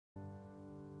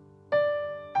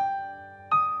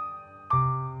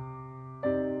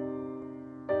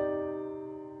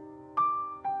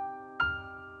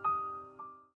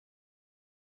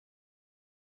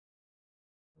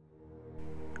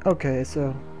Okay,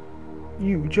 so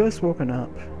you just woken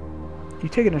up, you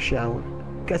taking a shower,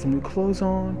 got some new clothes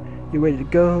on, you're ready to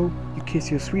go, you kiss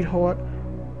your sweetheart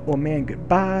or man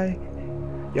goodbye,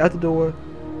 you're out the door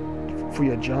for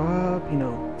your job,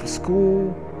 for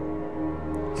school,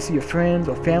 to see your friends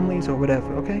or families or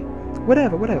whatever, okay?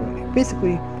 Whatever.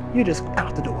 Basically, you're just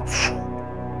out the door.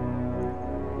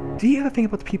 Do you ever think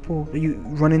about the people that you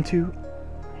run into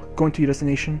going to your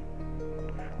destination?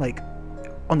 Like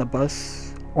on the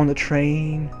bus, on the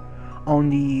train, on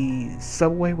the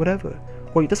subway, whatever.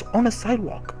 Or just on the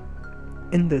sidewalk.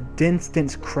 In the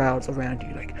dense crowds around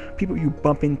you. Like people you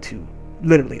bump into.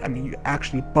 Literally, I mean, you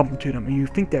actually bump into them and you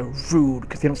think they're rude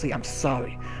because they don't say I'm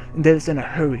sorry. And they're just in a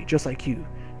hurry, just like you.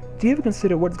 Do you ever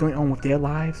consider what's going on with their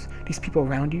lives? These people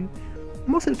around you?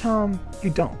 Most of the time, you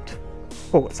don't.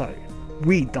 Oh, sorry.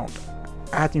 We don't.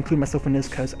 I have to include myself in this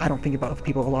because I don't think about other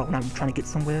people a lot when I'm trying to get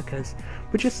somewhere because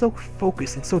we're just so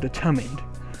focused and so determined.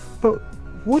 But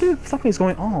what if something's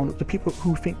going on with the people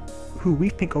who we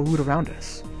think are rude around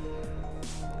us?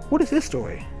 What is their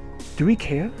story? Do we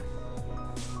care?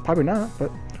 Probably not, but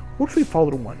what if we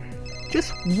followed one?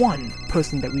 Just one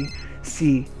person that we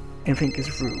see and think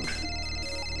is rude.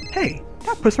 Hey,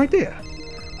 that person right there.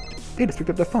 They just picked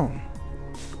up their phone.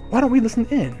 Why don't we listen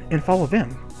in and follow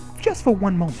them? Just for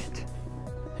one moment.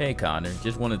 Hey Connor,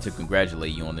 just wanted to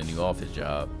congratulate you on the new office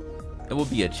job. It will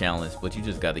be a challenge, but you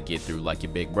just gotta get through like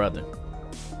your big brother.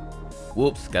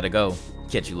 Whoops, gotta go.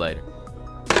 Catch you later.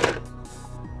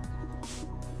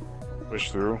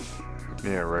 Push through?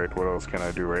 Yeah, right. What else can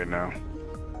I do right now?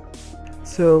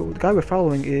 So, the guy we're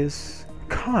following is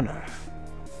Connor.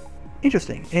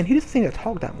 Interesting, and he doesn't seem to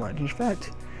talk that much. In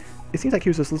fact, it seems like he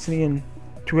was just listening in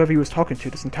to whoever he was talking to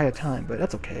this entire time, but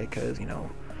that's okay, because,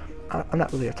 I'm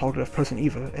not really a talkative person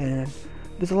either, and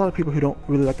there's a lot of people who don't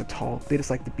really like to talk. They just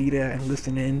like to be there and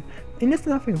listen in, and there's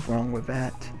nothing wrong with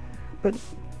that. But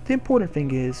the important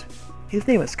thing is, his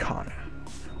name is Connor.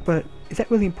 But is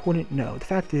that really important? No. The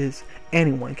fact is,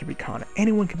 anyone can be Connor.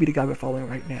 Anyone can be the guy we're following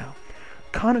right now.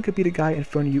 Connor could be the guy in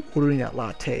front of you ordering that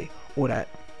latte, or that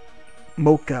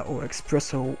mocha or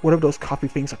espresso, whatever those coffee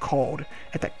things are called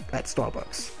at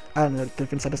Starbucks. I don't know the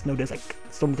difference. I just know there's like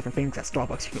so many different things at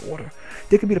Starbucks you can order.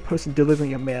 They could be the person delivering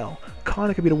your mail.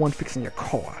 Connor could be the one fixing your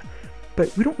car.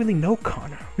 But we don't really know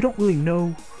Connor. We don't really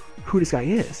know who this guy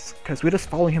is because we're just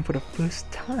following him for the first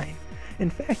time. In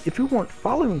fact, if we weren't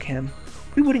following him,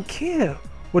 we wouldn't care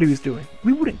what he was doing.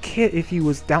 We wouldn't care if he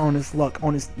was down on his luck,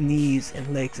 on his knees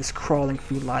and legs, just crawling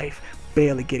through life,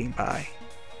 barely getting by.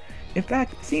 In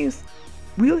fact, it seems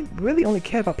we really only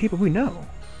care about people we know.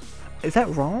 Is that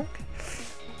wrong?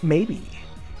 Maybe.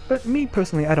 But me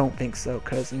personally, I don't think so,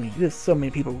 because, there's so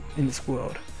many people in this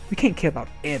world. We can't care about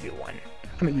everyone.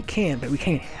 We can, but we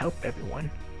can't help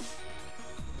everyone.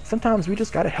 Sometimes we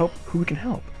just gotta help who we can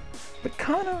help. But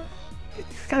Connor,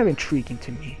 it's kind of intriguing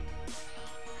to me.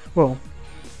 Well,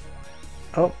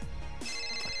 I'll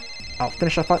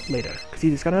finish up later, because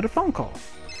he just got another phone call.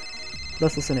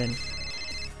 Let's listen in.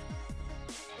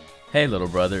 Hey little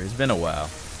brother, it's been a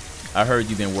while. I heard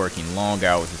you've been working long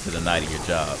hours into the night of your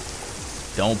job.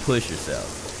 Don't push yourself.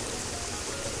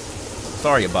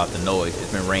 Sorry about the noise,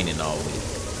 it's been raining all week.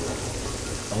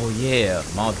 Oh yeah,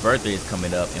 Mom's birthday is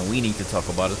coming up and we need to talk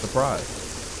about a surprise.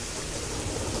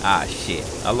 Ah shit,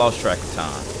 I lost track of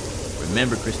time.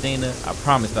 Remember Christina? I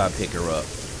promised I'd pick her up.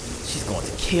 She's going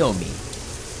to kill me.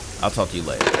 I'll talk to you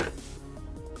later.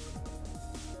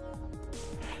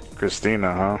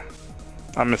 Christina, huh?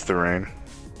 I miss the rain.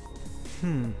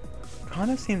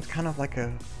 Connor seems kind of like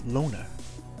a loner.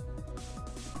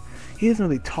 He doesn't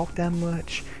really talk that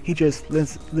much. He just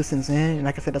listens in, and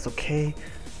like I said, that's okay.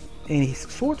 And he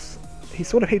sort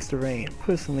of hates the rain.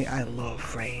 Personally, I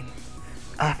love rain.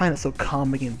 I find it so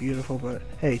calming and beautiful, but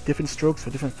hey, different strokes for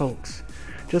different folks.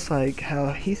 Just like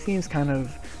how he seems kind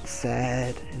of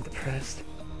sad and depressed.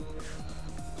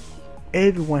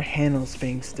 Everyone handles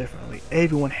things differently.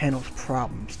 Everyone handles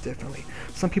problems differently.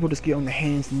 Some people just get on their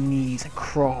hands and knees and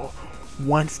crawl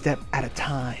one step at a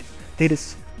time. They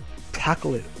just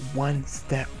tackle it one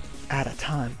step at a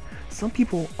time. Some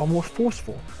people are more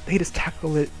forceful. They just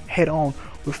tackle it head on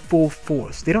with full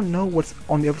force. They don't know what's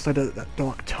on the other side of that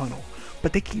dark tunnel,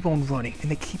 but they keep on running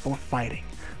and they keep on fighting.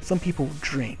 Some people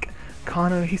drink.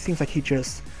 Connor, he seems like he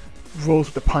just rolls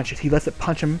with the punches. He lets it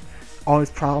punch him all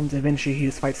his problems, and eventually he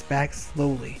just fights back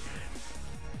slowly.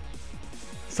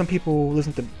 Some people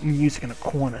listen to music in a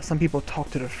corner. Some people talk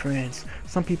to their friends.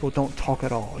 Some people don't talk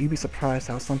at all. You'd be surprised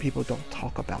how some people don't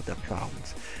talk about their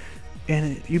problems.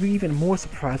 And you'll be even more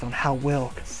surprised on how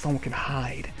well someone can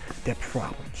hide their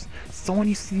problems. Someone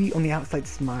you see on the outside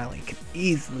smiling can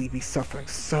easily be suffering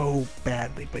so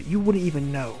badly, but you wouldn't even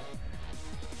know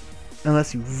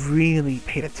unless you really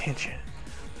paid attention.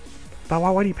 But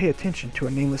why would you pay attention to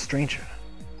a nameless stranger?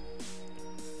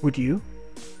 Would you?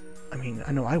 I mean,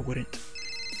 I know I wouldn't.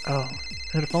 Oh, I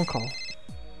had a phone call.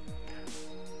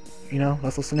 You know,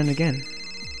 let's listen in again.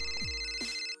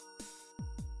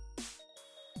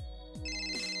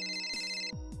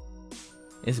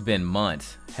 It's been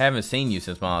months. Haven't seen you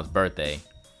since Mom's birthday.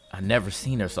 I never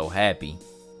seen her so happy.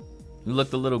 You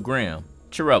looked a little grim.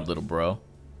 Cheer up, little bro.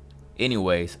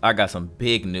 Anyways, I got some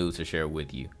big news to share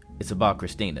with you. It's about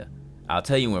Christina. I'll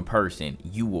tell you in person,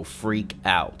 you will freak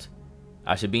out.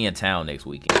 I should be in town next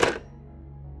weekend.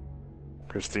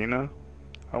 Christina?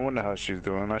 I wonder how she's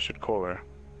doing. I should call her.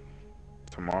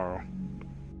 Tomorrow.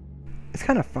 It's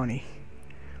kind of funny.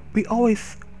 We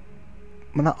always,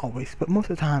 well, not always, but most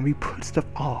of the time we put stuff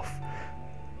off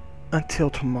until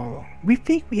tomorrow. We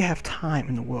think we have time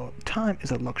in the world. Time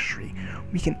is a luxury.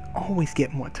 We can always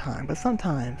get more time, but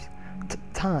sometimes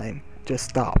time just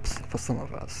stops for some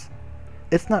of us.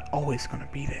 It's not always going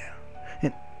to be there.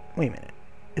 And wait a minute,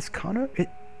 is Connor?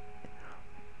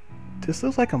 This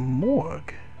looks like a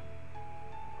morgue.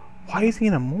 Why is he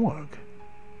in a morgue?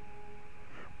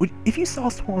 If you saw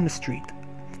someone on the street,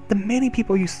 the many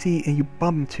people you see and you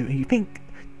bump into and you think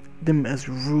them as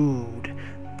rude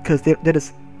because they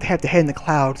have their head in the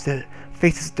clouds, their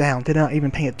faces down, they're not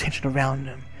even paying attention around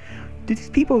them.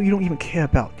 These people you don't even care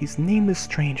about, these nameless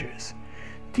strangers,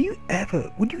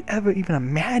 would you ever even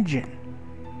imagine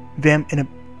them in a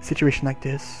situation like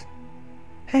this?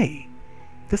 Hey,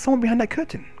 there's someone behind that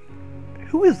curtain.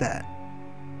 Who is that?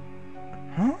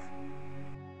 Huh?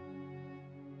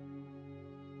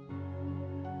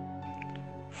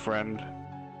 Friend,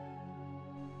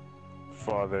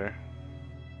 father,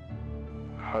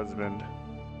 husband,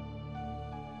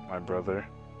 my brother.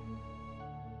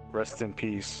 Rest in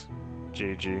peace,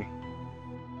 JG.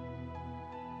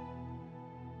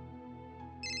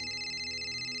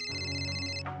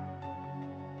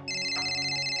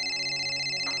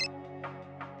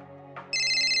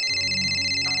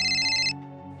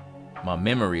 My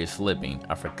memory is slipping.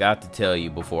 I forgot to tell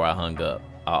you before I hung up.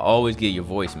 I always get your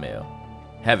voicemail.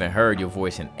 Haven't heard your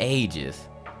voice in ages.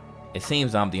 It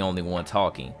seems I'm the only one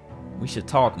talking. We should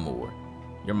talk more.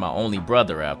 You're my only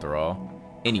brother after all.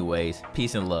 Anyways,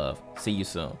 peace and love. See you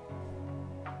soon.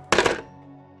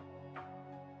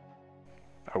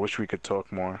 I wish we could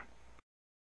talk more.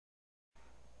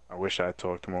 I wish I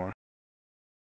talked more.